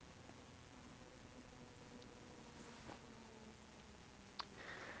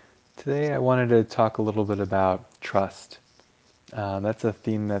Today I wanted to talk a little bit about trust. That's a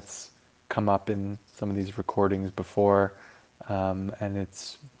theme that's come up in some of these recordings before, and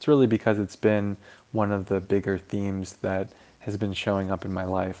it's really because it's been one of the bigger themes that has been showing up in my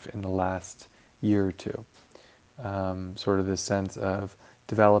life in the last year or two. Sort of this sense of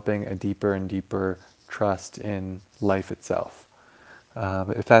developing a deeper and deeper trust in life itself.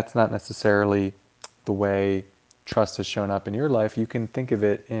 If that's not necessarily the way trust has shown up in your life, you can think of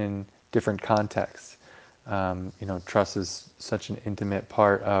it in different contexts. Trust is such an intimate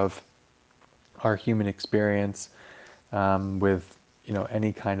part of our human experience with,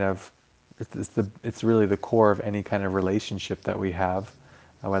 any kind of, it's really the core of any kind of relationship that we have,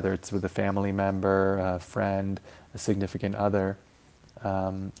 whether it's with a family member, a friend, a significant other.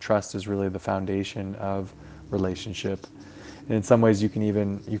 Trust is really the foundation of relationship. And in some ways, you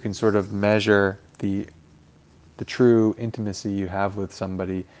can sort of measure the true intimacy you have with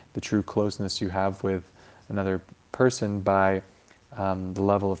somebody, the true closeness you have with another person by the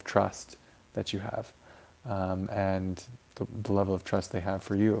level of trust that you have, and the level of trust they have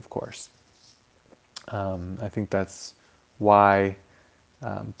for you, of course. I think that's why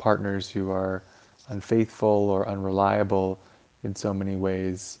partners who are unfaithful or unreliable in so many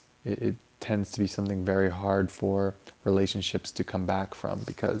ways, it tends to be something very hard for relationships to come back from,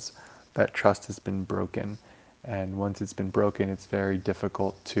 because that trust has been broken. And once it's been broken, it's very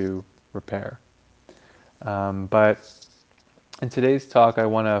difficult to repair. But in today's talk, I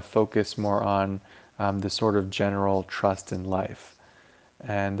want to focus more on the sort of general trust in life.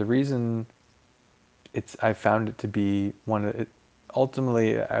 And the reason I found it to be one of it,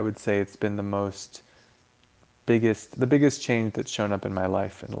 ultimately, I would say it's been the biggest change that's shown up in my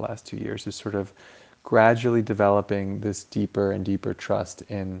life in the last 2 years is sort of gradually developing this deeper and deeper trust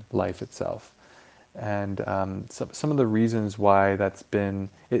in life itself. And some of the reasons why that's been,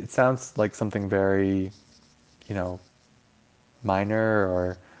 it sounds like something very, you know, minor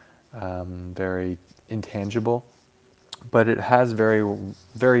or very intangible, but it has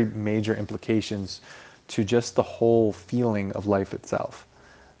very major implications to just the whole feeling of life itself.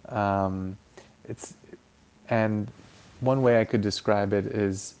 Um, it's and one way I could describe it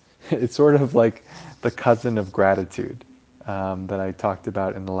is it's sort of like the cousin of gratitude that I talked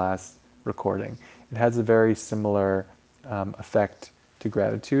about in the last recording. It has a very similar effect to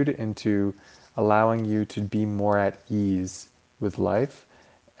gratitude, into allowing you to be more at ease with life,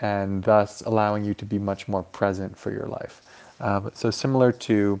 and thus allowing you to be much more present for your life. So similar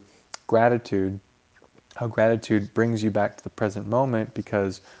to gratitude, how gratitude brings you back to the present moment,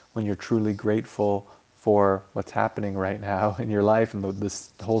 because when you're truly grateful for what's happening right now in your life and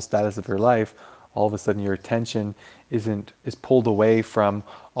this whole status of your life, all of a sudden your attention is pulled away from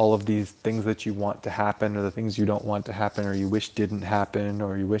all of these things that you want to happen, or the things you don't want to happen, or you wish didn't happen,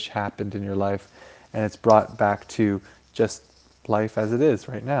 or you wish happened in your life, and it's brought back to just life as it is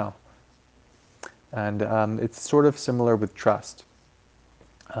right now. And it's sort of similar with trust,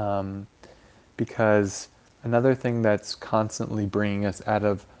 um, because another thing that's constantly bringing us out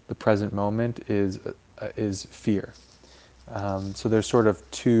of the present moment is fear. So there's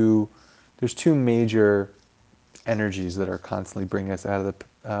two major energies that are constantly bringing us out of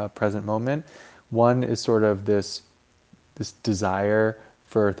the present moment. One is sort of this desire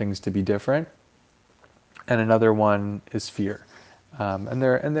for things to be different, and another one is fear, and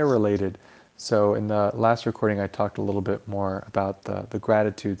they're related. So in the last recording, I talked a little bit more about the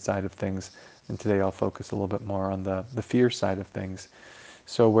gratitude side of things, and today I'll focus a little bit more on the fear side of things.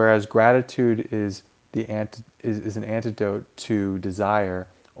 So whereas gratitude is an antidote to desire,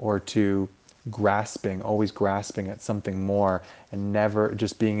 or to always grasping at something more, and never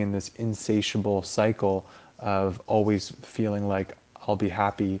just being in this insatiable cycle of always feeling like I'll be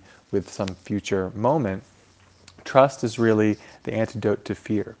happy with some future moment. Trust is really the antidote to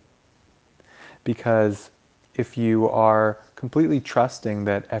fear, because if you are completely trusting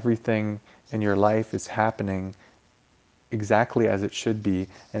that everything in your life is happening exactly as it should be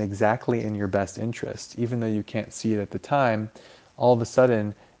and exactly in your best interest, even though you can't see it at the time, all of a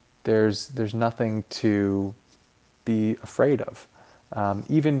sudden there's nothing to be afraid of.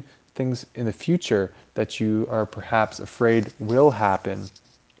 Even things in the future that you are perhaps afraid will happen,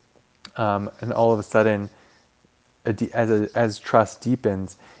 and all of a sudden, as trust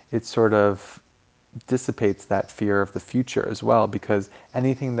deepens, it sort of dissipates that fear of the future as well, because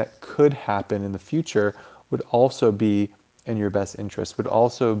anything that could happen in the future would also be in your best interest, would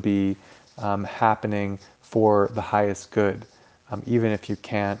also be happening for the highest good, even if you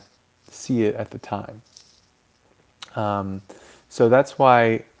can't see it at the time. Um, so that's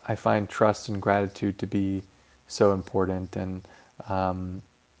why I find trust and gratitude to be so important. And um,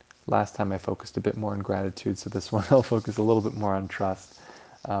 Last time I focused a bit more on gratitude, so this one I'll focus a little bit more on trust.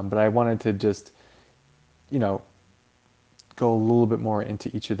 But I wanted to just, you know, go a little bit more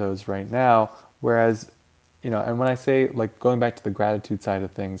into each of those right now. Whereas, and when I say, like, going back to the gratitude side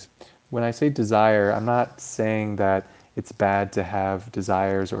of things, when I say desire, I'm not saying that it's bad to have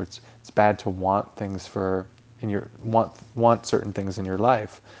desires, or it's bad to want things in your want certain things in your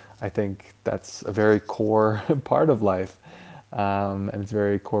life. I think that's a very core part of life, and it's a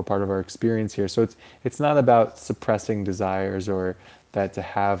very core part of our experience here. So it's not about suppressing desires, or that to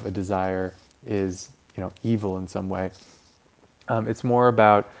have a desire is, evil in some way. It's more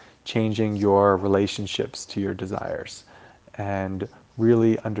about changing your relationships to your desires and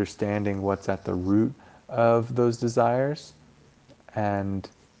really understanding what's at the root of those desires, and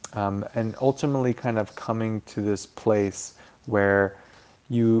ultimately kind of coming to this place where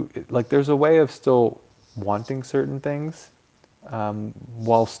there's a way of still wanting certain things,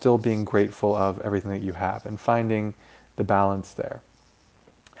 while still being grateful of everything that you have and finding the balance there.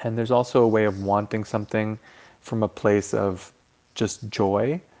 And there's also a way of wanting something from a place of just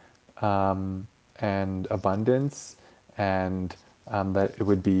joy, and abundance, and that it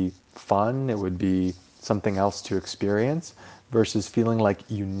would be fun, it would be something else to experience, versus feeling like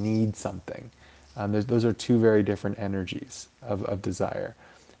you need something. Those are two very different energies of desire.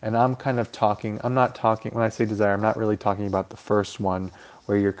 And I'm not talking, when I say desire, I'm not really talking about the first one,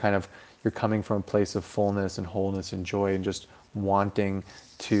 where you're coming from a place of fullness and wholeness and joy and just wanting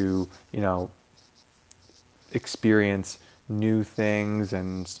to, experience new things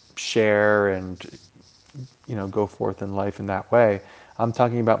and share and, go forth in life in that way. I'm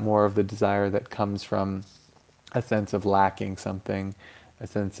talking about more of the desire that comes from a sense of lacking something, a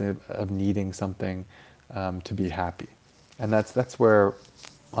sense of needing something, to be happy. And that's where,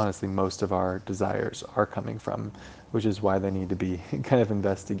 honestly, most of our desires are coming from, which is why they need to be kind of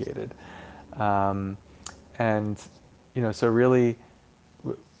investigated. Um, and, so really,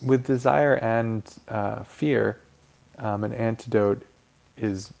 with desire and fear, an antidote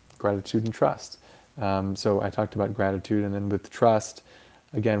is gratitude and trust. So I talked about gratitude, and then with trust,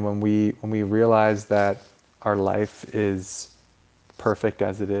 again, when we realize that our life is perfect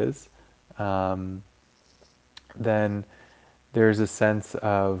as it is, um, then there's a sense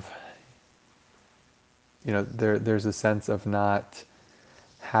of, there's a sense of not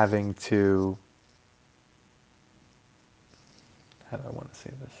having to, how do I want to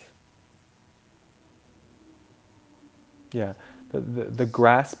say this? Yeah, the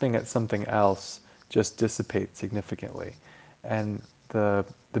grasping at something else just dissipates significantly. And the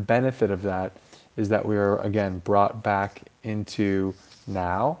benefit of that is that we are, again, brought back into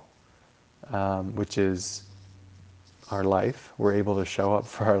now, which is our life. We're able to show up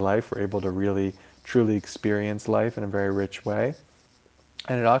for our life. We're able to really, truly experience life in a very rich way.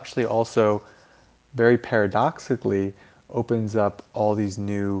 And it actually also, very paradoxically, opens up all these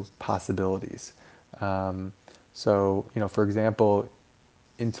new possibilities. Um, so, for example,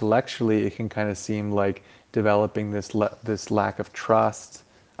 intellectually, it can kind of seem like developing this lack of trust.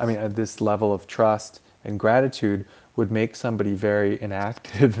 I mean, this level of trust and gratitude would make somebody very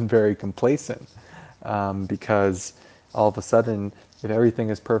inactive and very complacent, because all of a sudden, if everything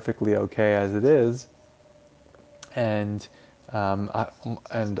is perfectly okay as it is, and I,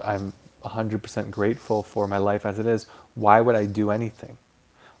 and I'm 100% grateful for my life as it is, why would I do anything?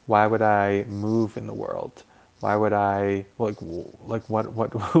 Why would I move in the world? Why would I, what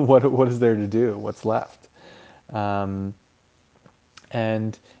what is there to do? What's left? Um,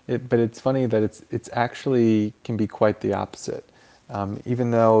 but it's funny that it's actually can be quite the opposite.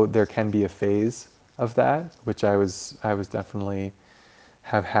 Even though there can be a phase of that, which I was definitely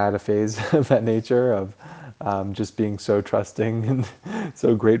have had a phase of that nature, of just being so trusting and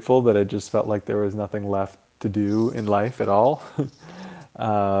so grateful that it just felt like there was nothing left to do in life at all.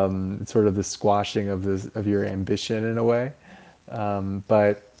 It's sort of the squashing of your ambition in a way.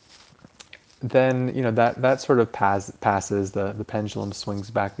 But then, that sort of passes. The pendulum swings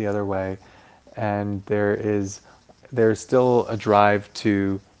back the other way, and there's still a drive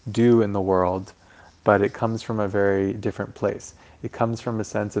to do in the world, but it comes from a very different place. It comes from a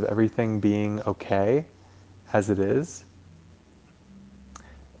sense of everything being okay as it is,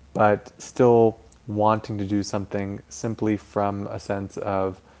 but still wanting to do something simply from a sense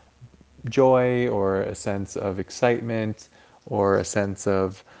of joy, or a sense of excitement, or a sense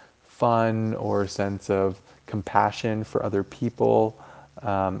of fun, or a sense of compassion for other people,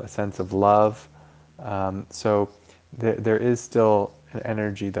 a sense of love. So there is still an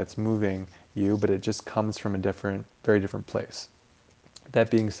energy that's moving you, but it just comes from a very different place. That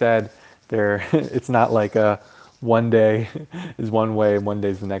being said, it's not like a one day is one way and one day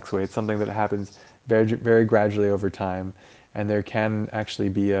is the next way. It's something that happens very gradually over time, and there can actually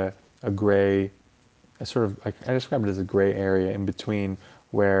be a gray, a sort of, I describe it as a gray area in between,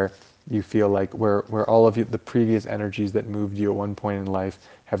 where you feel like where all of the previous energies that moved you at one point in life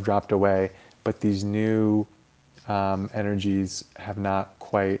have dropped away, but these new energies have not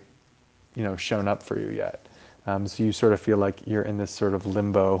quite, shown up for you yet. So you sort of feel like you're in this sort of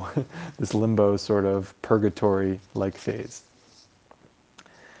limbo, this limbo sort of purgatory-like phase.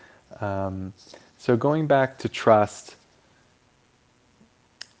 Um, so going back to trust,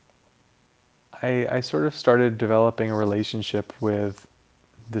 I sort of started developing a relationship with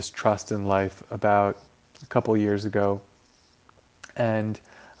this trust in life about a couple years ago, and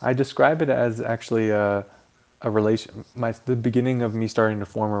I describe it as actually a relation, the beginning of me starting to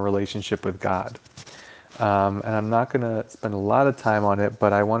form a relationship with God. And I'm not going to spend a lot of time on it,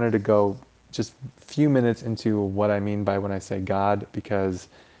 but I wanted to go just a few minutes into what I mean by when I say God, because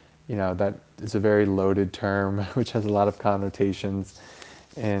that is a very loaded term, which has a lot of connotations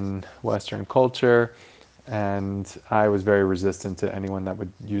in Western culture. And I was very resistant to anyone that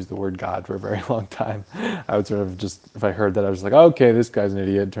would use the word God for a very long time. I would sort of just, if I heard that, I was like, okay, this guy's an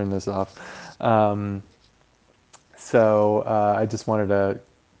idiot, turn this off. Um, I just wanted to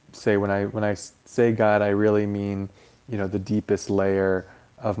say when I say God, I really mean the deepest layer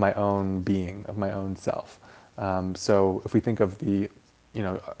of my own being, of my own self. So if we think of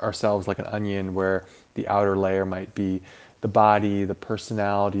ourselves like an onion, where the outer layer might be the body, the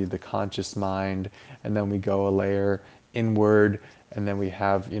personality, the conscious mind, and then we go a layer inward, and then we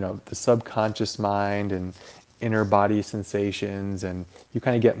have the subconscious mind and inner body sensations, and you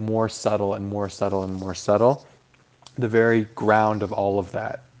kind of get more subtle and more subtle and more subtle. The very ground of all of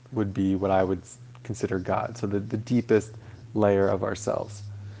that would be what I would consider God. So the deepest layer of ourselves.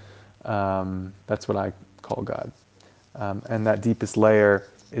 That's what I call God. And that deepest layer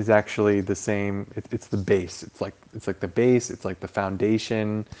is actually the same. It's the base. It's like the base. It's like the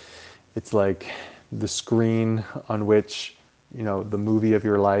foundation. It's like the screen on which the movie of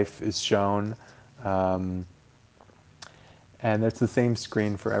your life is shown, and it's the same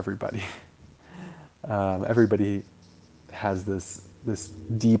screen for everybody. Everybody has this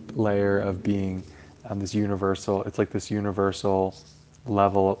deep layer of being, this universal. It's like this universal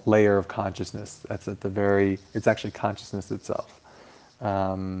level layer of consciousness. That's at the very. It's actually consciousness itself,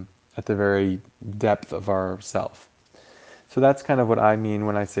 at the very depth of our self. So that's kind of what I mean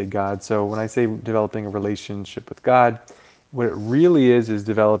when I say God. So when I say developing a relationship with God, what it really is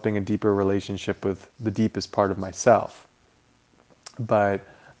developing a deeper relationship with the deepest part of myself. But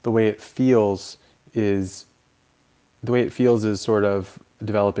the way it feels is sort of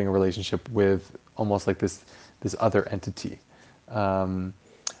developing a relationship with almost like this other entity. Um,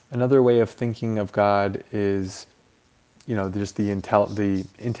 Another way of thinking of God is, just the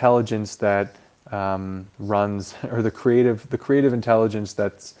intelligence that runs, or the creative intelligence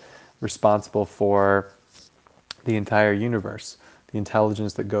that's responsible for the entire universe, the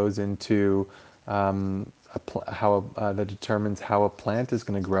intelligence that goes into that determines how a plant is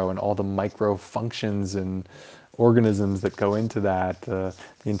going to grow, and all the micro functions and organisms that go into that, the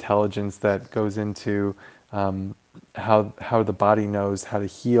intelligence that goes into how the body knows how to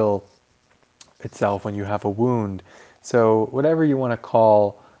heal itself when you have a wound. So whatever you want to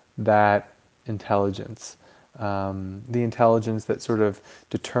call that intelligence, the intelligence that sort of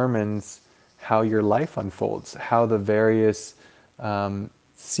determines how your life unfolds, how the various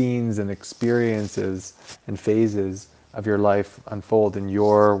scenes and experiences and phases of your life unfold in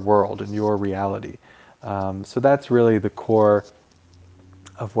your world, in your reality. So that's really the core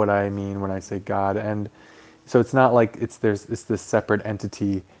of what I mean when I say God. And so it's not like it's this separate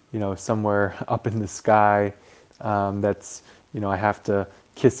entity, somewhere up in the sky, that's I have to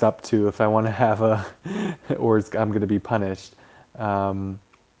kiss up to if I want to have or I'm going to be punished. Um,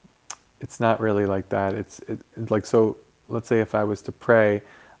 it's not really like that. It's like, so let's say if I was to pray,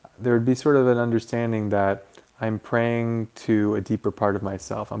 there would be sort of an understanding that I'm praying to a deeper part of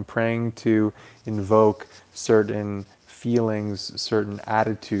myself. I'm praying to invoke certain feelings, certain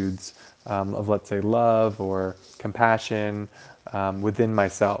attitudes, of, let's say, love or compassion, within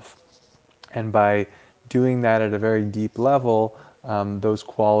myself. And by doing that at a very deep level, those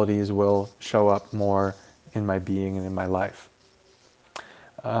qualities will show up more in my being and in my life.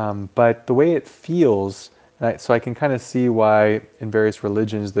 But the way it feels, so I can kind of see why in various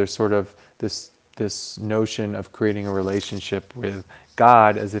religions there's sort of this notion of creating a relationship with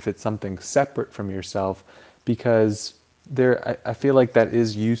God as if it's something separate from yourself, because I feel like that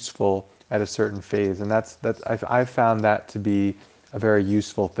is useful at a certain phase, and I've found that to be a very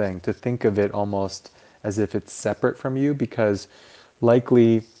useful thing, to think of it almost as if it's separate from you, because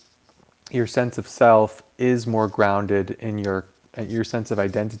likely your sense of self is more grounded in your sense of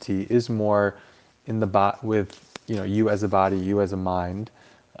identity is more in the with you as a body, you as a mind.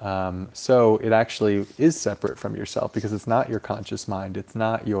 So it actually is separate from yourself because it's not your conscious mind, it's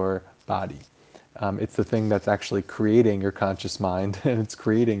not your body. It's the thing that's actually creating your conscious mind and it's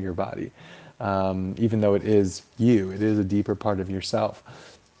creating your body. Even though it is you, it is a deeper part of yourself.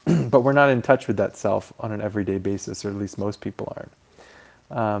 But we're not in touch with that self on an everyday basis, or at least most people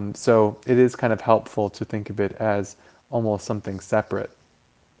aren't. So it is kind of helpful to think of it as almost something separate.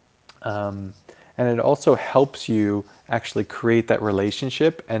 Um, and it also helps you actually create that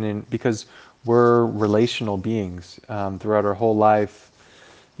relationship. Because we're relational beings throughout our whole life,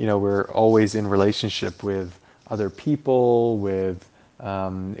 we're always in relationship with other people, with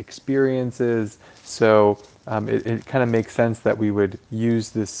experiences. So it kind of makes sense that we would use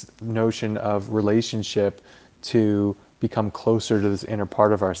this notion of relationship to become closer to this inner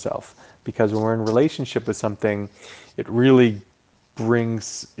part of ourself. Because when we're in relationship with something, it really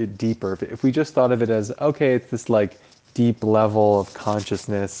brings it deeper. If we just thought of it as, okay, it's this like deep level of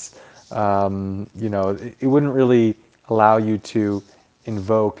consciousness, it wouldn't really allow you to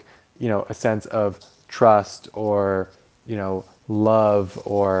invoke, a sense of trust or, love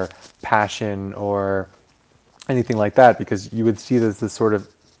or passion or anything like that, because you would see it as this sort of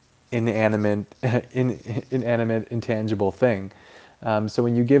inanimate, inanimate, intangible thing. So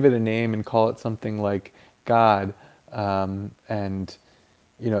when you give it a name and call it something like God, and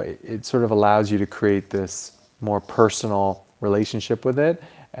it sort of allows you to create this more personal relationship with it,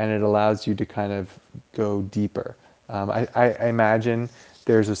 and it allows you to kind of go deeper. I imagine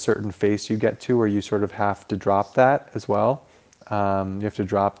there's a certain phase you get to where you sort of have to drop that as well. You have to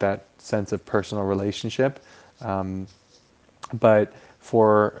drop that sense of personal relationship. Um, but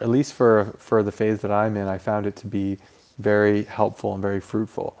for at least for the phase that I'm in, I found it to be very helpful and very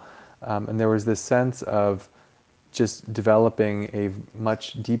fruitful. And there was this sense of just developing a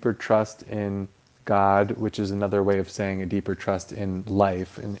much deeper trust in God, which is another way of saying a deeper trust in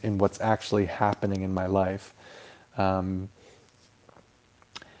life, in what's actually happening in my life. Um,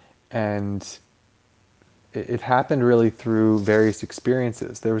 and it happened really through various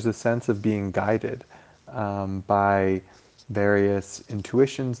experiences. There was a sense of being guided by various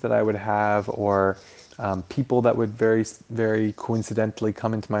intuitions that I would have, or people that would very coincidentally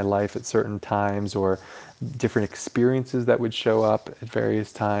come into my life at certain times, or different experiences that would show up at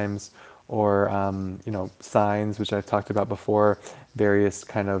various times, or signs, which I've talked about before, various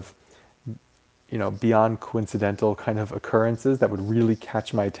kind of beyond coincidental kind of occurrences that would really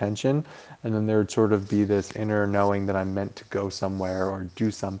catch my attention. And then there would sort of be this inner knowing that I'm meant to go somewhere or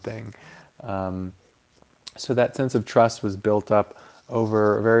do something. Um, so that sense of trust was built up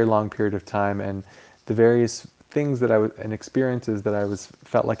over a very long period of time, and the various things that I was and experiences that I was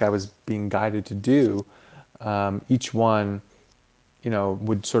felt like I was being guided to do, each one,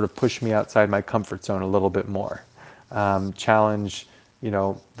 would sort of push me outside my comfort zone a little bit more, challenge,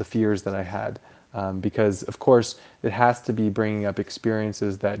 the fears that I had. Because of course it has to be bringing up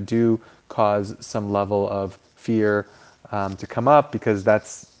experiences that do cause some level of fear to come up, because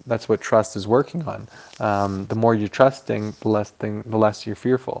that's what trust is working on. The more you're trusting, the less you're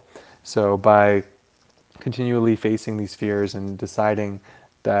fearful. So by continually facing these fears and deciding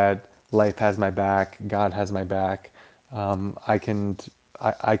that life has my back, God has my back, I can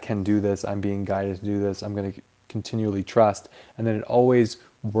I can do this. I'm being guided to do this. I'm going to continually trust, and then it always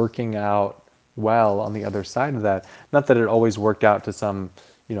working out well on the other side of that. Not that it always worked out to some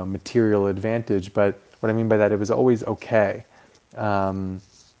material advantage, but what I mean by that, it was always okay. Um,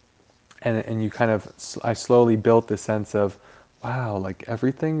 and you kind of I slowly built this sense of, wow, like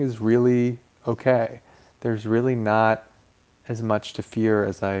everything is really okay. There's really not as much to fear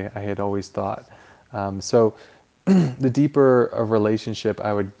as I had always thought. So the deeper a relationship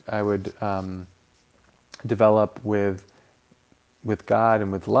I would develop with God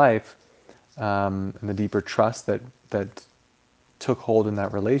and with life, and the deeper trust that took hold in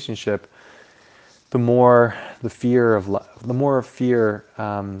that relationship, the more the more fear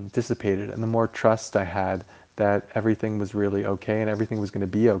dissipated, and the more trust I had that everything was really okay and everything was going to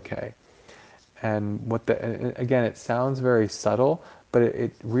be okay. And again, it sounds very subtle, but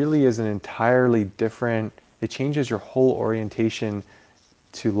it really is an entirely different. It changes your whole orientation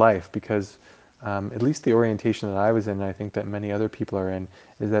to life, because at least the orientation that I was in, and I think that many other people are in,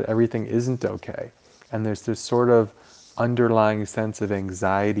 is that everything isn't okay. And there's this sort of underlying sense of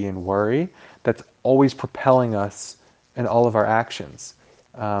anxiety and worry that's always propelling us in all of our actions.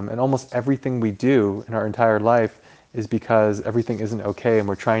 And almost everything we do in our entire life is because everything isn't okay and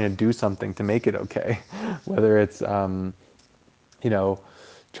we're trying to do something to make it okay. Whether it's, you know,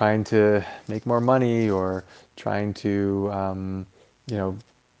 trying to make more money or trying to, you know,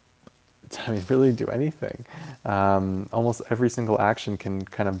 I mean, really do anything. Almost every single action can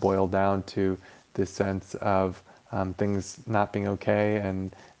kind of boil down to this sense of things not being okay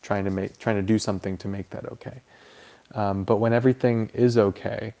and trying to do something to make that okay. But when everything is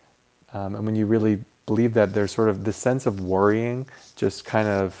okay, and when you really believe that, there's sort of the sense of worrying just kind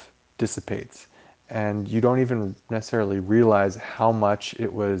of dissipates, and you don't even necessarily realize how much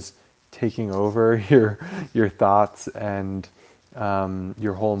it was taking over your thoughts and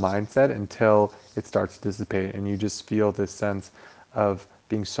your whole mindset until it starts to dissipate, and you just feel this sense of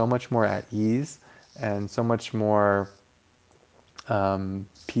being so much more at ease and so much more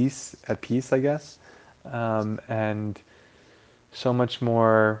peace, I guess, and so much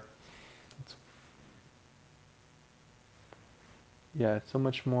more, yeah, so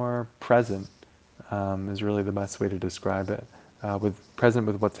much more present is really the best way to describe it. With present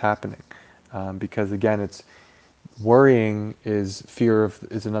with what's happening, because again, it's worrying is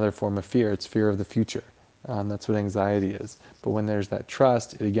another form of fear. It's fear of the future. That's what anxiety is. But when there's that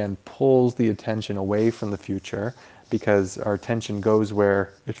trust, it again pulls the attention away from the future because our attention goes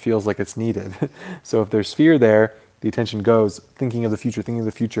where it feels like it's needed. So if there's fear there, the attention goes thinking of the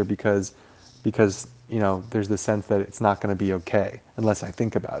future because there's this sense that it's not going to be okay unless I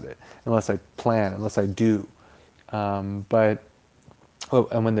think about it, unless I plan, unless I do. But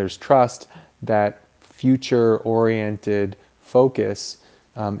and when there's trust, that future-oriented focus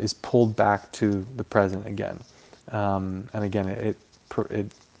is pulled back to the present again, and again, it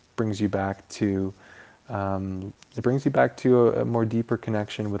brings you back to a more deeper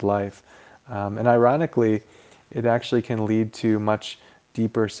connection with life, and ironically, it actually can lead to much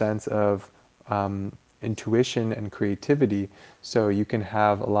deeper sense of intuition and creativity. So you can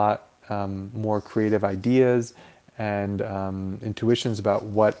have a lot more creative ideas and intuitions about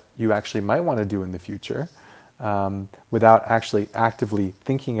what you actually might want to do in the future, without actually actively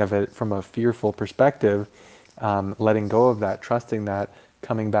thinking of it from a fearful perspective, letting go of that, trusting that,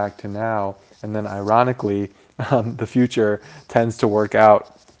 coming back to now. And then ironically, the future tends to work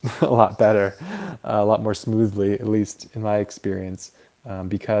out a lot better, a lot more smoothly, at least in my experience,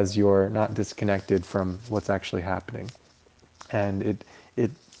 because you're not disconnected from what's actually happening. And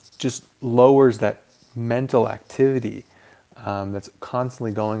it just lowers that mental activity that's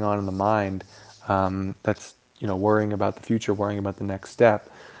constantly going on in the mind, that's worrying about the future, worrying about the next step.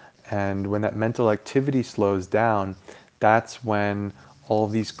 And when that mental activity slows down, that's when all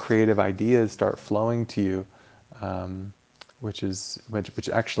of these creative ideas start flowing to you, which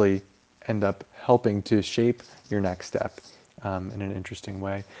actually end up helping to shape your next step in an interesting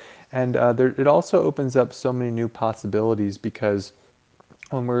way. And it also opens up so many new possibilities because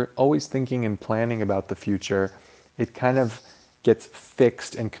when we're always thinking and planning about the future, it kind of gets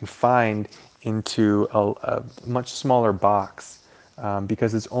fixed and confined into a much smaller box,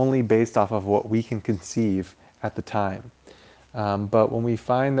 because it's only based off of what we can conceive at the time. But when we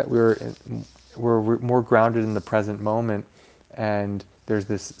find that we're more grounded in the present moment and there's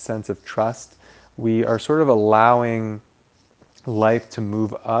this sense of trust, we are sort of allowing life to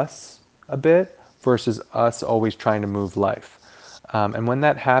move us a bit versus us always trying to move life. And when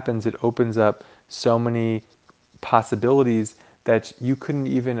that happens, it opens up so many possibilities that you couldn't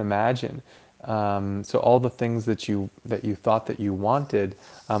even imagine. So all the things that you thought that you wanted,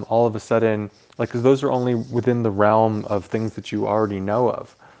 all of a sudden, like 'cause those are only within the realm of things that you already know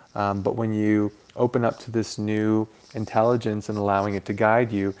of. But when you open up to this new intelligence and allowing it to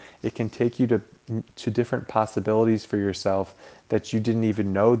guide you, it can take you to different possibilities for yourself that you didn't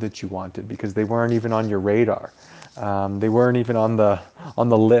even know that you wanted because they weren't even on your radar. They weren't even on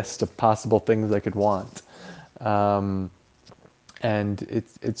the list of possible things I could want. Um, and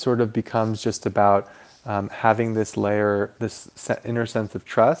it sort of becomes just about having this layer, inner sense of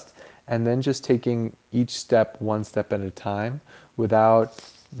trust, and then just taking each step one step at a time without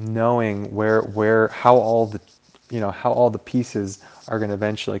knowing how all the pieces are going to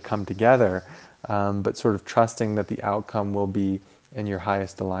eventually come together, but sort of trusting that the outcome will be in your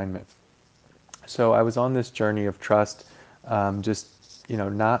highest alignment. So I was on this journey of trust, just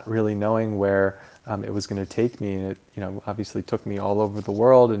not really knowing where it was going to take me, and it obviously took me all over the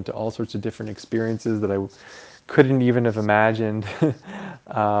world into all sorts of different experiences that I couldn't even have imagined.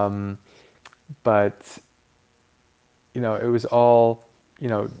 um, but it was all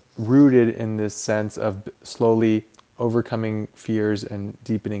rooted in this sense of slowly overcoming fears and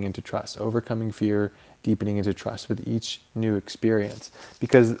deepening into trust, overcoming fear, deepening into trust with each new experience.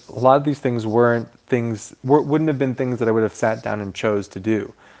 Because a lot of these things wouldn't have been things that I would have sat down and chose to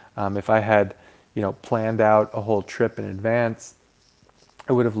do. If I had, planned out a whole trip in advance,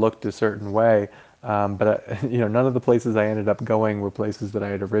 it would have looked a certain way. But none of the places I ended up going were places that I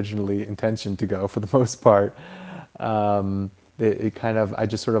had originally intentioned to go for the most part. Um, it kind of, I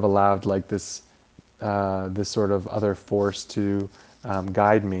just sort of allowed like this sort of other force to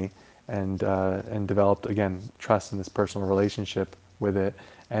guide me, and developed again trust in this personal relationship with it,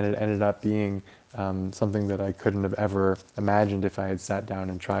 and it ended up being something that I couldn't have ever imagined if I had sat down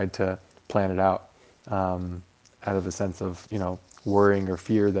and tried to plan it out, out of a sense of worrying or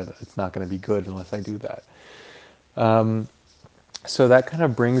fear that it's not going to be good unless I do that. So that kind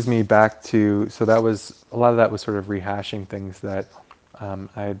of brings me back to, so that was a lot of that was sort of rehashing things that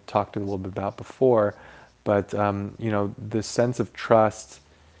I had talked a little bit about before, but this sense of trust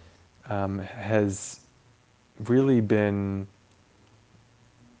has really been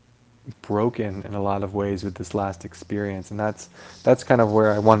broken in a lot of ways with this last experience, and that's kind of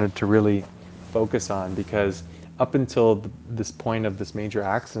where I wanted to really focus on, because up until this point of this major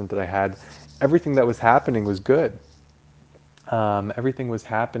accident that I had, everything that was happening was good. Everything was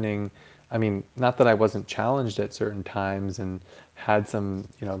happening. I mean, not that I wasn't challenged at certain times and had some,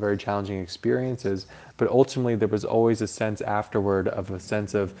 very challenging experiences, but ultimately there was always a sense afterward of a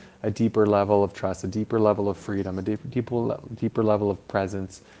sense of a deeper level of trust, a deeper level of freedom, a deeper level of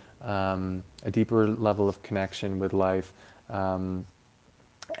presence, a deeper level of connection with life. Um,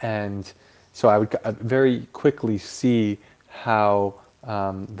 and so I would very quickly see how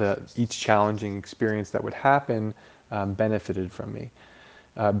the each challenging experience that would happen benefited me,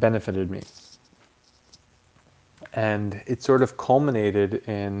 and it sort of culminated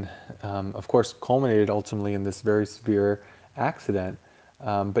in, of course, culminated ultimately in this very severe accident.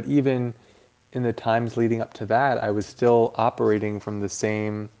 But even in the times leading up to that, I was still operating from the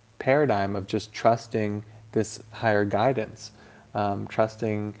same paradigm of just trusting this higher guidance,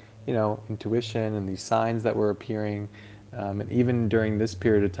 trusting, intuition and these signs that were appearing. And even during this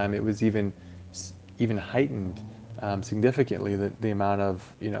period of time, it was even heightened significantly, the amount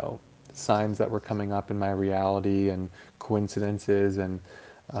of signs that were coming up in my reality and coincidences, and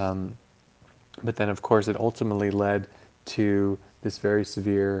but then of course it ultimately led to this very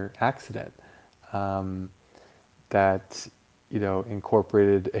severe accident, um, that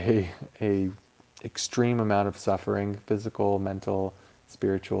incorporated a extreme amount of suffering, physical, mental,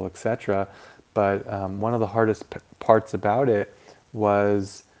 spiritual, etc. But one of the hardest parts about it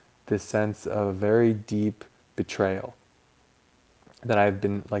was this sense of very deep betrayal, that I've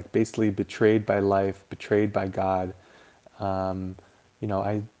been like basically betrayed by life, betrayed by God. Um,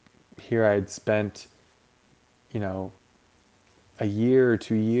 I here I'd spent, you know, a year or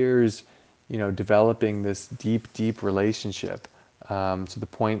 2 years, developing this deep, deep relationship, to the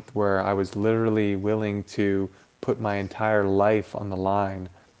point where I was literally willing to put my entire life on the line.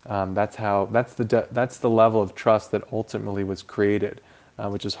 That's the level of trust that ultimately was created,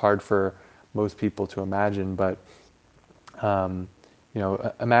 which is hard for most people to imagine. But um,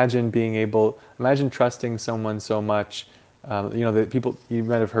 imagine trusting someone so much. That people, you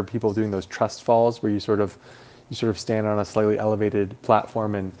might have heard people doing those trust falls, where you sort of stand on a slightly elevated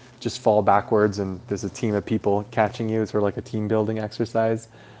platform and just fall backwards, and there's a team of people catching you. It's sort of like a team building exercise.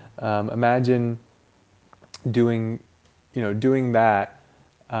 Imagine doing, doing that,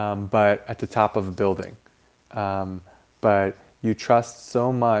 but at the top of a building. Um, but you trust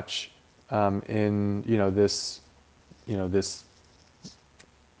so much in this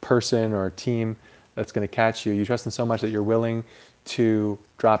person or team that's going to catch you. You trust them so much that you're willing to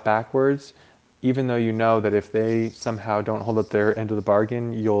drop backwards, even though you know that if they somehow don't hold up their end of the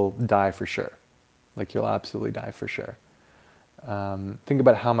bargain, you'll die for sure. Like you'll absolutely die for sure. Think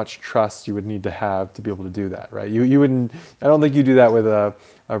about how much trust you would need to have to be able to do that, right? You wouldn't. I don't think you do that with a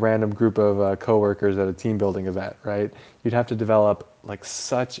random group of coworkers at a team building event, right? You'd have to develop like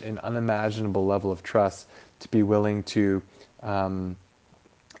such an unimaginable level of trust to be willing to um,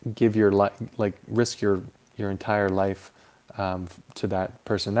 give your life, like risk your entire life to that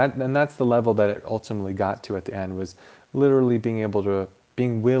person. That's the level that it ultimately got to at the end, was literally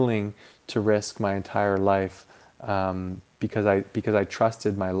being willing to risk my entire life, because I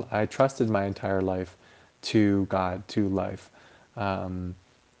trusted my entire life to God, to life. Um,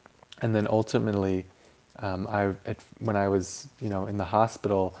 and then ultimately, when I was in the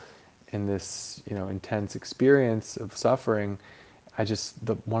hospital in this intense experience of suffering,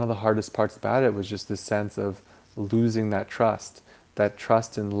 one of the hardest parts about it was just this sense of losing that trust. That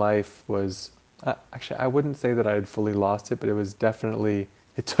trust in life was Actually, I wouldn't say that I had fully lost it, but it was definitely,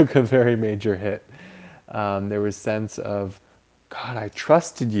 it took a very major hit. There was sense of, God, I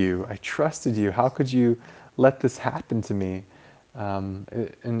trusted you. I trusted you. How could you let this happen to me?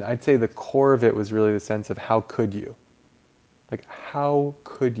 And I'd say the core of it was really the sense of how could you? Like, how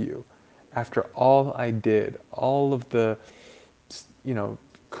could you? After all I did, all of the, you know,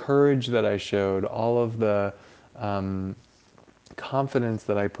 courage that I showed, all of the um, confidence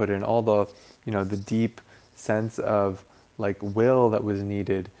that I put in, all the, the deep sense of like will that was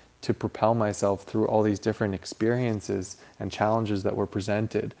needed to propel myself through all these different experiences and challenges that were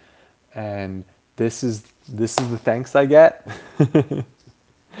presented. And this is the thanks I get.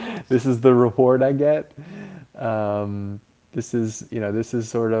 This is the reward I get. Um, this is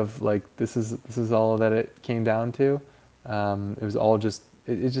sort of like this is all that it came down to. It was all just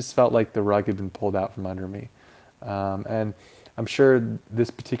it just felt like the rug had been pulled out from under me. And I'm sure this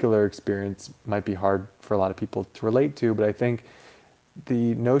particular experience might be hard for a lot of people to relate to, but I think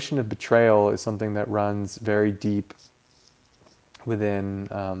the notion of betrayal is something that runs very deep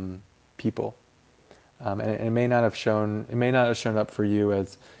within people. And it may not have shown up for you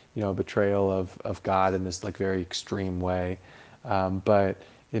as, betrayal of God in this like very extreme way. But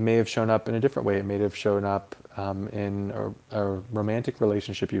it may have shown up in a different way. It may have shown up in a romantic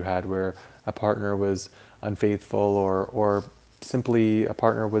relationship you had where a partner was unfaithful, or simply a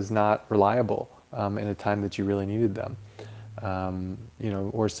partner was not reliable in a time that you really needed them.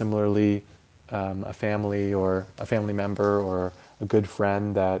 Or similarly, a family or a family member or a good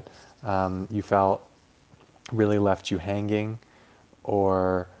friend that you felt really left you hanging,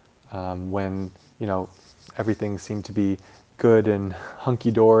 or when everything seemed to be good and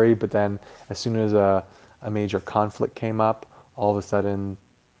hunky dory, but then as soon as a major conflict came up, all of a sudden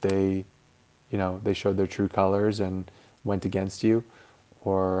they they showed their true colors and went against you,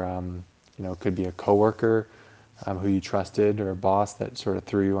 or it could be a coworker who you trusted, or a boss that sort of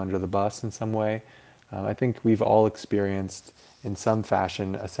threw you under the bus in some way. I think we've all experienced in some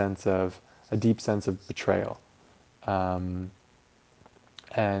fashion a deep sense of betrayal. Um,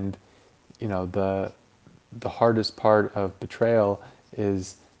 and the hardest part of betrayal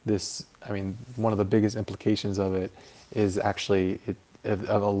is this. I mean, one of the biggest implications of it is actually of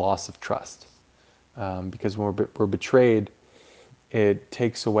a loss of trust. Because when we're betrayed, it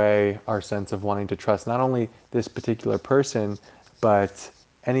takes away our sense of wanting to trust not only this particular person, but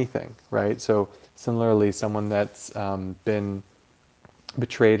anything, right? So similarly, someone that's been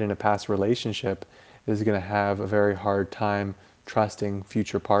betrayed in a past relationship is going to have a very hard time trusting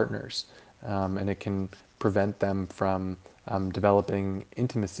future partners. And it can prevent them from developing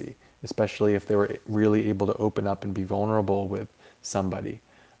intimacy, especially if they were really able to open up and be vulnerable with somebody.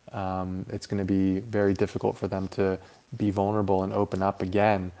 It's going to be very difficult for them to be vulnerable and open up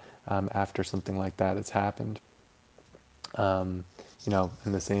again after something like that has happened. Um,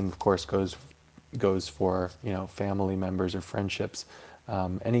 and the same, of course, goes for family members or friendships.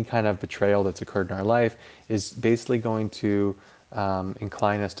 Any kind of betrayal that's occurred in our life is basically going to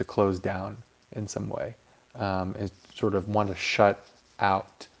incline us to close down in some way, and sort of want to shut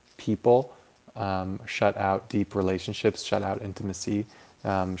out people, shut out deep relationships, shut out intimacy,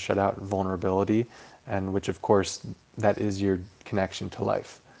 shut out vulnerability, and which, of course, that is your connection to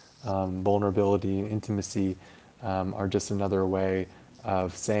life. Vulnerability and intimacy are just another way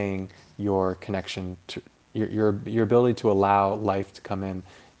of saying your connection to your ability to allow life to come in,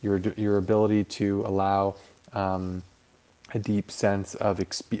 your ability to allow a deep sense of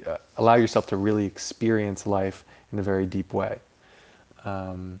allow yourself to really experience life in a very deep way.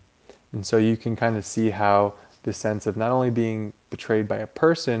 Um, and so you can kind of see how the sense of not only being betrayed by a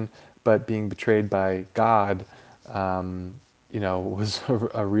person, but being betrayed by God, was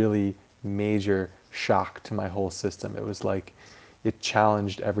a really major shock to my whole system. It was like it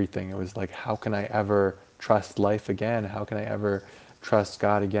challenged everything. It was like, how can I ever trust life again? How can I ever trust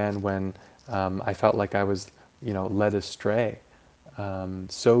God again when I felt like I was, led astray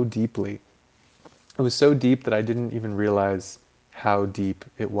so deeply. It was so deep that I didn't even realize how deep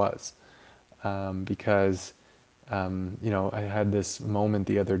it was, because I had this moment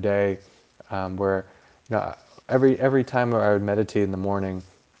the other day where every time I would meditate in the morning,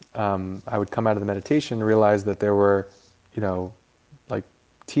 I would come out of the meditation and realize that there were you know like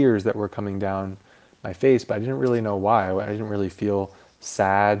tears that were coming down my face, but I didn't really know why. I didn't really feel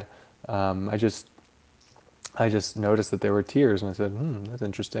sad. I just noticed that there were tears, and I said, that's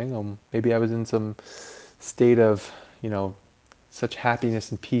interesting. Maybe I was in some state of, you know, such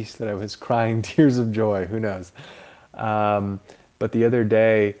happiness and peace that I was crying tears of joy. Who knows? Um, but the other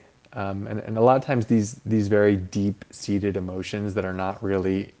day, and a lot of times these very deep-seated emotions that are not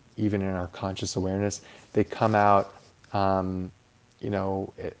really even in our conscious awareness, they come out, um,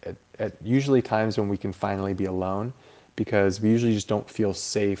 at usually times when we can finally be alone, because we usually just don't feel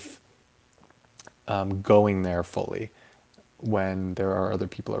safe going there fully when there are other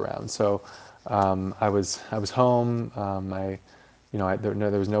people around. So I was home.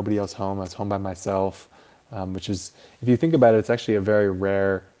 There was nobody else home. I was home by myself, which is, if you think about it, it's actually a very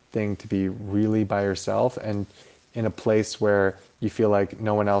rare thing to be really by yourself and in a place where you feel like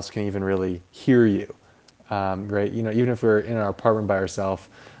no one else can even really hear you. Right? Even if we're in our apartment by ourselves,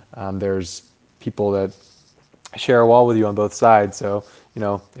 there's people that share a wall with you on both sides. So,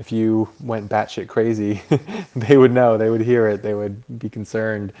 if you went batshit crazy, they would know, they would hear it, they would be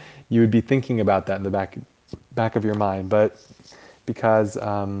concerned. You would be thinking about that in the back of your mind. But because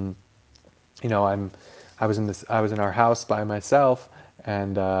you know, I'm I was in our house by myself,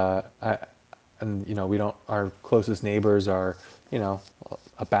 and we don't, our closest neighbors are, you know,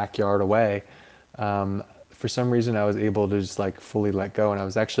 a backyard away. For some reason I was able to just like fully let go, and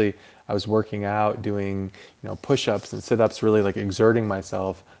I was working out, doing, push-ups and sit-ups, really like exerting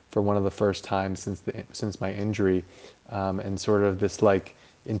myself for one of the first times since my injury, and sort of this like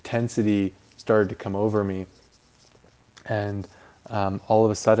intensity started to come over me, and all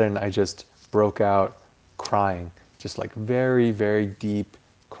of a sudden I just broke out crying, just like very, very deep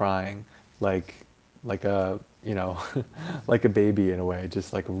crying, like like a like a baby in a way,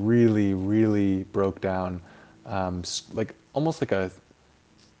 just like really, really broke down, like almost like a,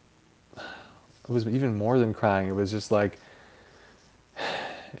 it was even more than crying. It was just like,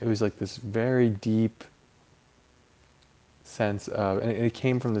 it was like this very deep sense of, and it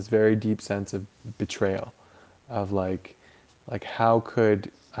came from this very deep sense of betrayal, of like how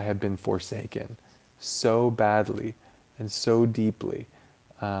could I have been forsaken so badly and so deeply,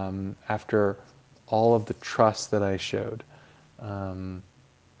 after all of the trust that I showed, um,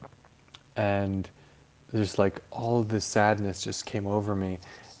 and just like all of this sadness just came over me,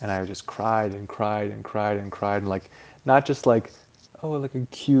 and I just cried and cried and cried and cried, and like, not just like, oh, like a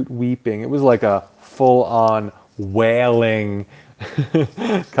cute weeping, it was like a full on wailing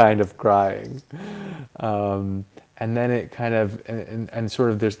kind of crying. And then it kind of, and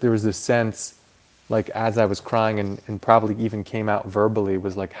sort of, there was this sense, like as I was crying, and probably even came out verbally,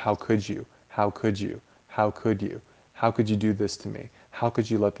 was like, how could you, how could you, how could you, how could you do this to me, how could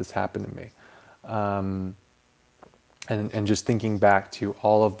you let this happen to me? And just thinking back to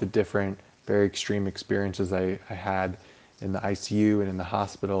all of the different very extreme experiences I had in the ICU and in the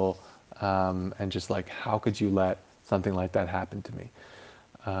hospital, and just like, how could you let something like that happen to me?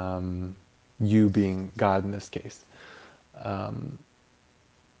 You being God in this case. And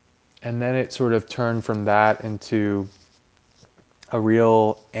then it sort of turned from that into a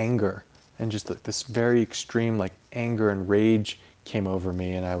real anger, and just like this very extreme like anger and rage came over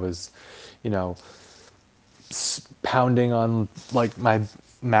me, and I was, you know, pounding on like my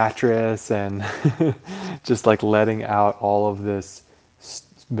mattress and just like letting out all of this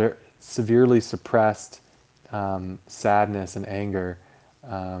severely suppressed sadness and anger,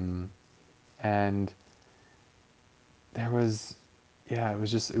 and there was, yeah, it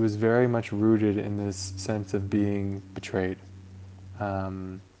was very much rooted in this sense of being betrayed,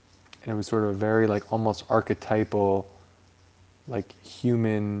 and it was sort of a very like almost archetypal, like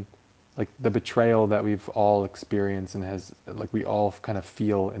human, like the betrayal that we've all experienced and has, like we all kind of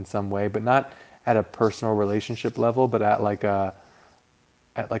feel in some way, but not at a personal relationship level, but at like a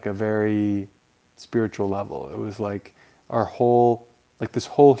very spiritual level. It was like our whole, like this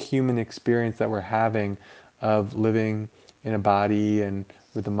whole human experience that we're having, of living in a body and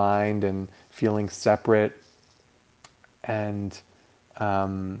with a mind and feeling separate, and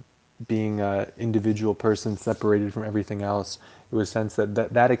being an individual person separated from everything else. It was a sense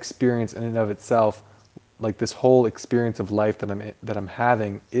that experience in and of itself, like this whole experience of life that I'm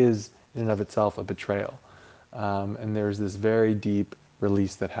having, is in and of itself a betrayal. And there's this very deep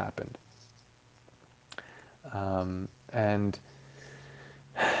release that happened. And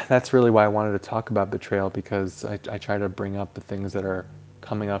that's really why I wanted to talk about betrayal, because I try to bring up the things that are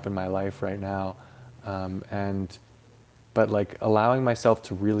coming up in my life right now. And but like allowing myself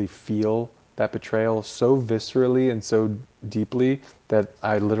to really feel that betrayal so viscerally and so deeply that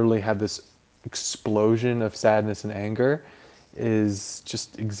I literally had this explosion of sadness and anger, is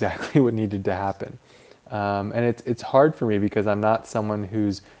just exactly what needed to happen. And it's hard for me because I'm not someone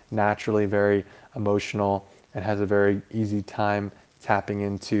who's naturally very emotional and has a very easy time tapping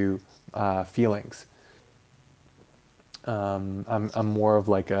into feelings. I'm more of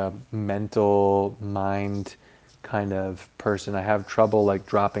like a mental mind kind of person. I have trouble like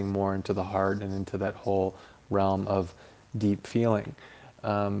dropping more into the heart and into that whole realm of deep feeling.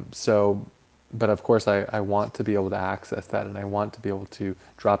 So, but of course, I want to be able to access that and I want to be able to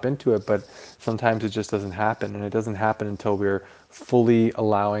drop into it, but sometimes it just doesn't happen. And it doesn't happen until we're fully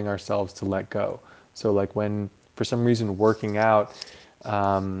allowing ourselves to let go. So, like when, for some reason, working out,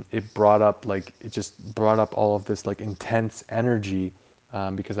 it brought up, like, it just brought up all of this, like, intense energy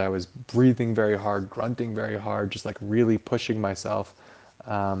because I was breathing very hard, grunting very hard, just like really pushing myself.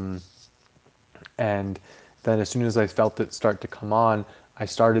 Um, and then as soon as I felt it start to come on, I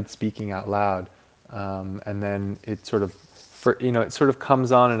started speaking out loud. And then it sort of, it sort of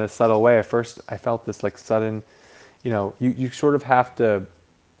comes on in a subtle way. At first, I felt this like sudden, you sort of have to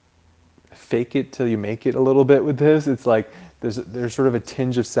fake it till you make it a little bit with this. It's like there's sort of a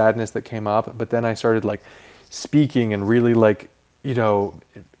tinge of sadness that came up, but then I started like speaking and really like, you know,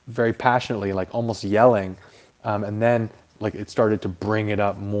 very passionately, like almost yelling. And then like it started to bring it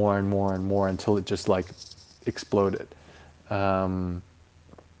up more and more and more until it just like exploded. Um,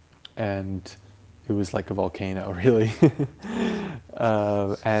 and it was like a volcano, really.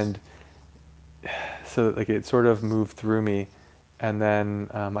 And so like it sort of moved through me, and then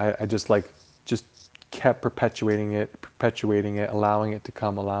I just like just kept perpetuating it, allowing it to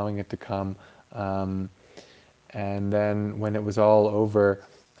come, allowing it to come. Um, and then when it was all over,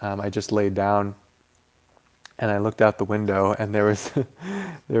 I just laid down and I looked out the window, and there was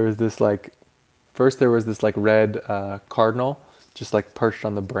there was this like first there was this like red cardinal just like perched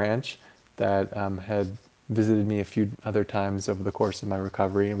on the branch that had visited me a few other times over the course of my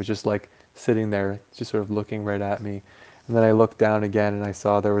recovery. It was just like sitting there, just sort of looking right at me. And then I looked down again and I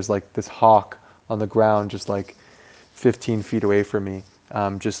saw there was like this hawk on the ground, just like 15 feet away from me,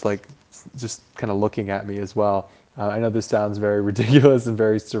 just like just kind of looking at me as well. I know this sounds very ridiculous and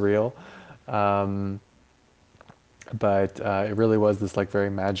very surreal, um, but it really was this like very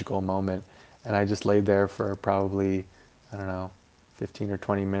magical moment. And I just laid there for probably, I don't know, 15 or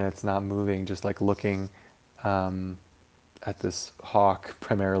 20 minutes, not moving, just like looking um, at this hawk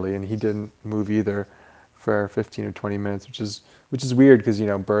primarily, and he didn't move either for 15 or 20 minutes, which is weird because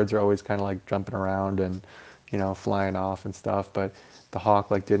birds are always kind of like jumping around and flying off and stuff, but the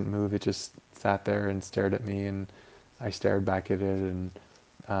hawk like didn't move. It just sat there and stared at me, and I stared back at it, and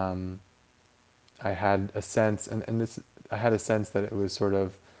um, I had a sense, and this, I had a sense that it was sort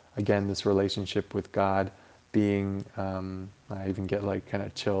of, again, this relationship with God being, I even get like kind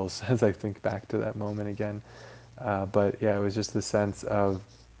of chills as I think back to that moment again. But yeah, it was just the sense of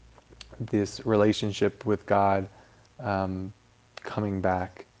this relationship with God um, coming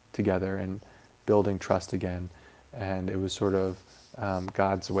back together and building trust again. And it was sort of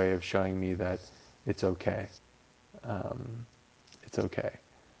God's way of showing me that it's okay. Um, it's okay.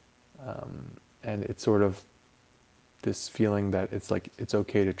 Um, and it's sort of this feeling that it's like it's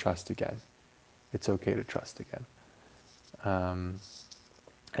okay to trust again. It's okay to trust again. Um,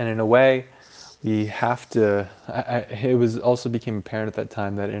 and in a way, we have to. It was also became apparent at that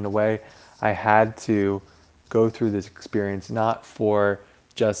time that in a way, I had to go through this experience not for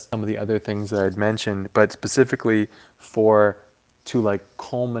just some of the other things that I'd mentioned, but specifically for to like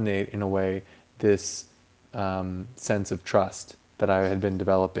culminate in a way this sense of trust that I had been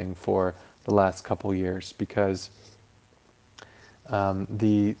developing for the last couple years, because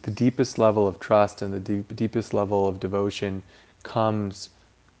the deepest level of trust and the deepest level of devotion comes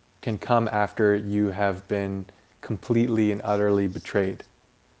can come after you have been completely and utterly betrayed.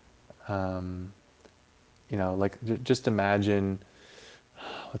 Um, like just imagine.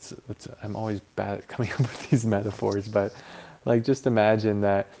 I'm always bad at coming up with these metaphors, but like just imagine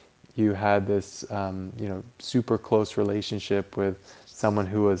that you had this, super close relationship with someone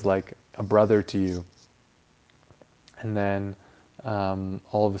who was like a brother to you, and then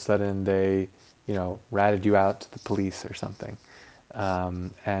all of a sudden they, ratted you out to the police or something,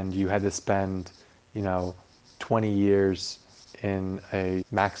 and you had to spend, you know, 20 years in a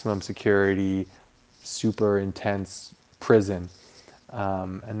maximum security, super intense prison,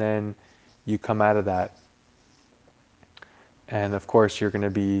 and then you come out of that, and of course you're going to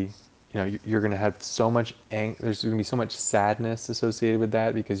be, you're going to have so much there's going to be so much sadness associated with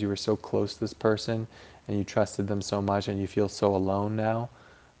that because you were so close to this person and you trusted them so much, and you feel so alone now,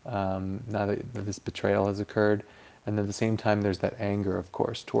 now that this betrayal has occurred. And at the same time, there's that anger, of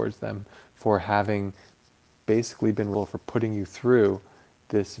course, towards them for having basically been responsible for putting you through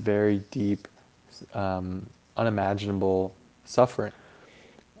this very deep, unimaginable suffering.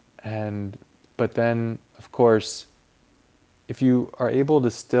 And but then, of course, if you are able to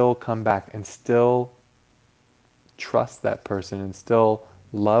still come back and still trust that person and still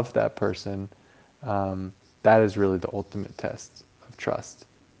love that person, um, that is really the ultimate test of trust.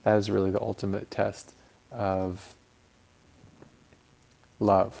 That is really the ultimate test of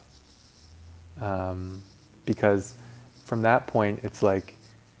love. Um, because from that point, it's like,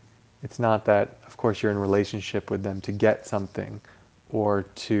 it's not that, of course, you're in relationship with them to get something or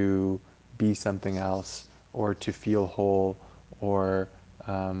to be something else or to feel whole or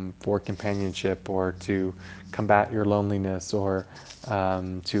for companionship or to combat your loneliness or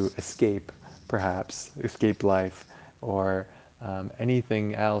to escape, perhaps, escape life or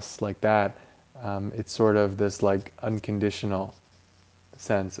anything else like that. It's sort of this like unconditional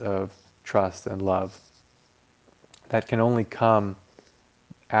sense of trust and love that can only come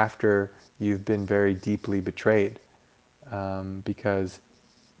after you've been very deeply betrayed, because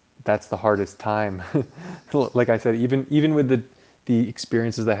that's the hardest time. Like I said, even with the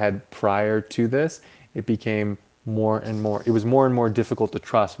experiences I had prior to this, it became more and more. It was more and more difficult to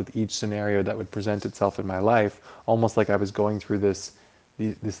trust with each scenario that would present itself in my life. Almost like I was going through this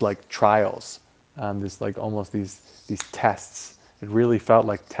like trials, this like almost these tests. It really felt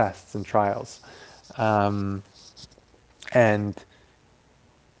like tests and trials, um, and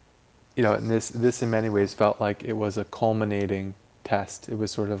and this in many ways felt like it was a culminating test. It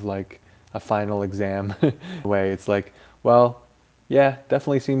was sort of like a final exam in a way. It's like, well, yeah,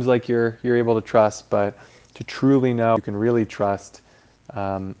 definitely seems like you're able to trust, but to truly know you can really trust,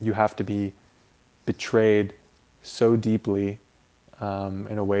 you have to be betrayed so deeply,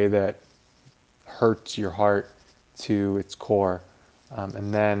 in a way that hurts your heart to its core,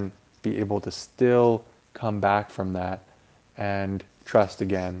 and then be able to still come back from that and trust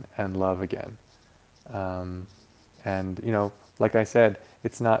again and love again. Um, and like I said,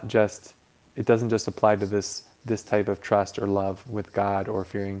 it's not just it doesn't just apply to this type of trust or love with God or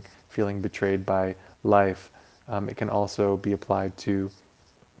feeling betrayed by life. It can also be applied to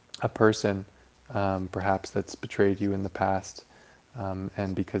a person, perhaps that's betrayed you in the past,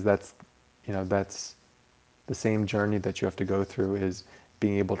 and because that's the same journey that you have to go through is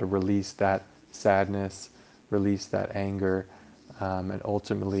being able to release that sadness, release that anger, and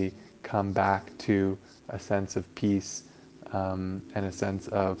ultimately come back to a sense of peace, and a sense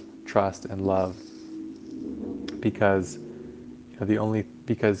of trust and love. Because the only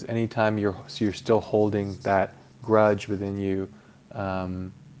because anytime you're still holding that grudge within you,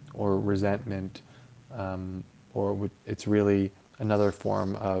 um, or resentment, it's really another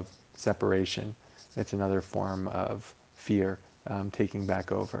form of separation. It's another form of fear, taking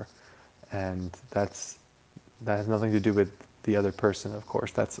back over, and that has nothing to do with the other person. Of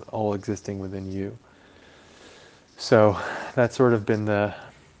course, that's all existing within you. So that's sort of been the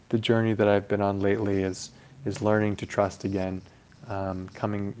journey that I've been on lately, is learning to trust again,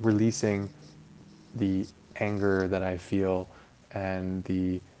 releasing the anger that I feel and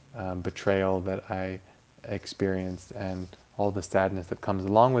the betrayal that I experienced and all the sadness that comes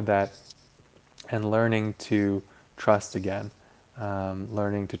along with that, and learning to trust again,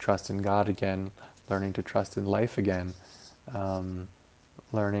 learning to trust in God again, learning to trust in life again, um,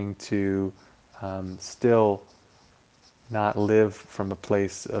 learning to still not live from a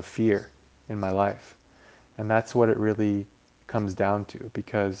place of fear in my life. And that's what it really comes down to,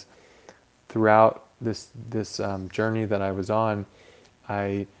 because throughout this journey that I was on,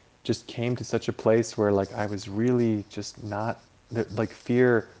 I just came to such a place where like I was really just not like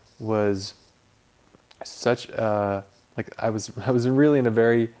fear was such like I was really in a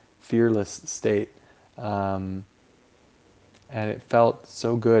very fearless state, um, and it felt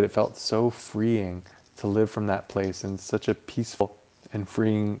so good. It felt so freeing to live from that place, and such a peaceful and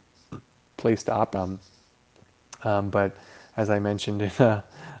freeing place to operate from. But as I mentioned in a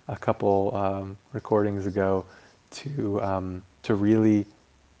couple recordings ago, to really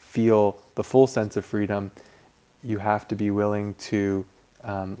feel the full sense of freedom, you have to be willing to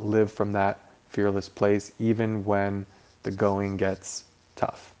live from that fearless place, even when the going gets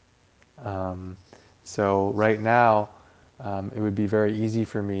tough. Um, so right now, it would be very easy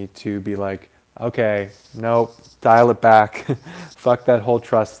for me to be like, okay, nope, dial it back, fuck that whole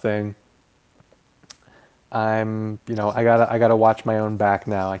trust thing. I gotta watch my own back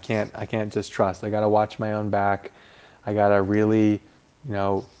now. I can't just trust. I gotta watch my own back. I gotta really,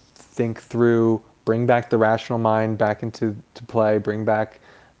 think through, bring back the rational mind back into to play, bring back,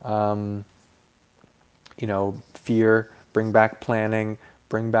 um, fear, bring back planning,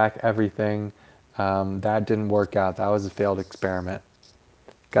 bring back everything. That didn't work out. That was a failed experiment.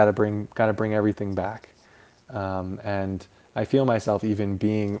 Gotta bring everything back. And I feel myself even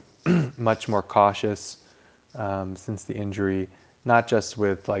being much more cautious, since the injury, not just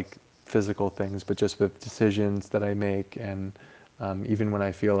with like physical things, but just with decisions that I make. And even when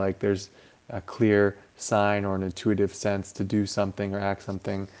I feel like there's a clear sign or an intuitive sense to do something or act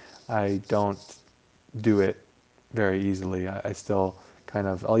something, I don't do it very easily. I still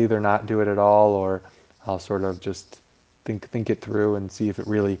I'll either not do it at all, or I'll sort of just think it through and see if it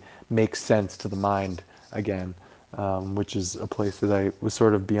really makes sense to the mind again, which is a place that I was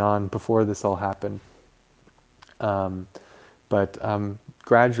sort of beyond before this all happened. Um, but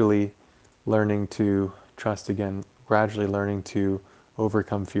gradually learning to trust again, gradually learning to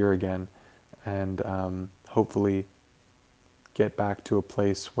overcome fear again, and hopefully get back to a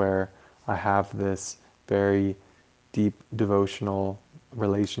place where I have this very deep devotional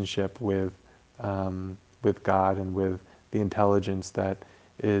relationship with God and with the intelligence that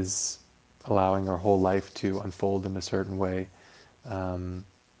is allowing our whole life to unfold in a certain way. Um,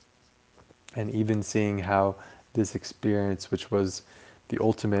 and even seeing how this experience, which was the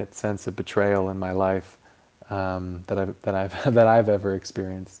ultimate sense of betrayal in my life, that I've ever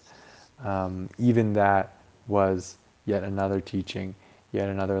experienced, even that was yet another teaching, yet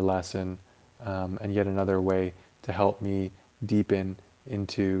another lesson, and yet another way to help me deepen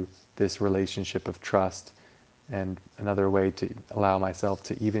into this relationship of trust, and another way to allow myself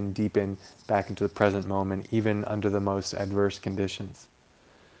to even deepen back into the present moment, even under the most adverse conditions.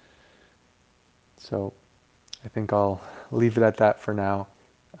 So I think I'll leave it at that for now.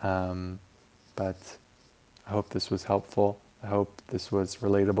 Um, but I hope this was helpful. I hope this was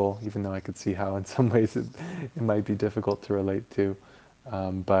relatable, even though I could see how in some ways it might be difficult to relate to.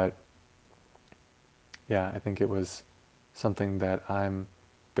 But yeah, I think it was something that I'm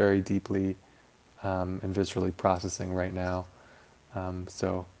very deeply and viscerally processing right now.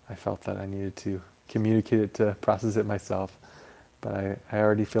 So I felt that I needed to communicate it to process it myself. But I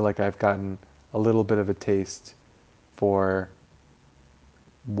already feel like I've gotten a little bit of a taste for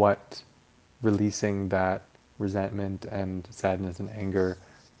what releasing that resentment and sadness and anger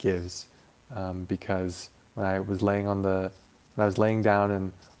gives. Because when I was when I was laying down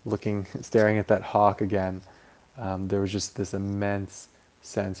and looking, staring at that hawk again, there was just this immense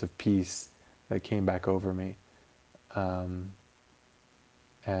sense of peace that came back over me. Um,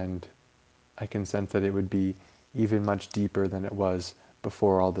 and I can sense that it would be even much deeper than it was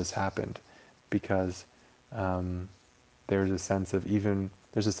before all this happened, because um, there's a sense of even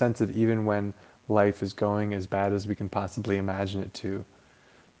when life is going as bad as we can possibly imagine it to,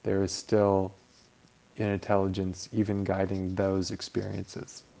 there is still an intelligence even guiding those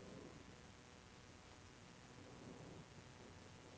experiences.